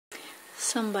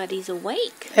Somebody's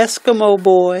awake. Eskimo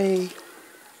boy.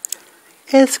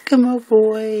 Eskimo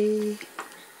boy.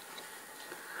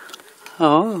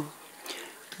 Oh,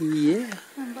 yeah.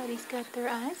 Somebody's got their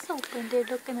eyes open. They're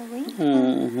looking away.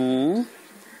 Mm-hmm.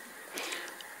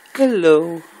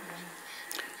 Hello.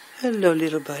 Hello,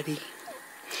 little buddy.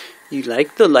 You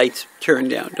like the lights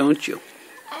turned down, don't you?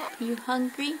 You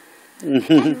hungry?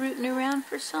 Mm-hmm. You rooting around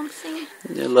for something?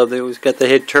 I love they always got the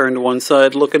head turned to one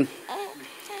side looking.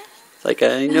 It's like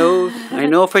I know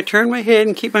if I turn my head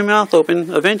and keep my mouth open,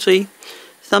 eventually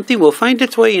something will find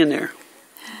its way in there.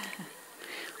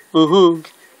 Uh-huh.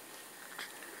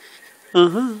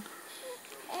 Uh-huh.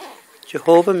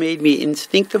 Jehovah made me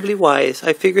instinctively wise.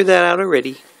 I figured that out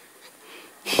already.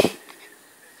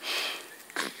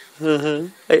 Uh-huh.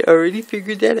 I already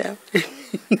figured that out.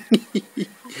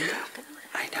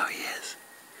 I know he is.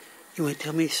 You want to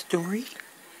tell me a story?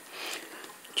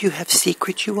 Do you have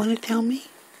secrets you want to tell me?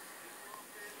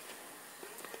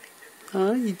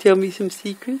 Huh? You tell me some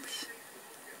secrets?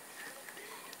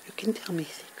 You can tell me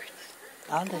secrets.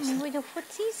 I'll listen. Tell me where the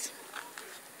footsies?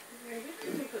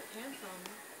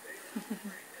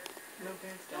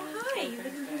 Hi, you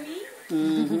looking for me?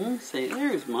 Mm-hmm. Say,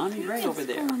 there's Mommy right over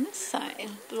there. Let's go on this side.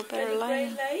 A little better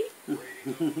light.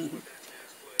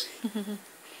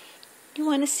 You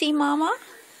want to see Mama?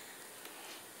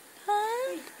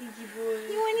 Huh?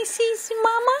 You want to see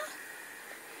Mama?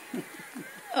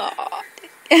 Oh.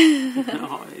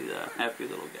 Oh, he's a happy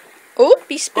little guy. Oop,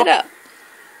 he spit up.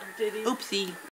 Oopsie.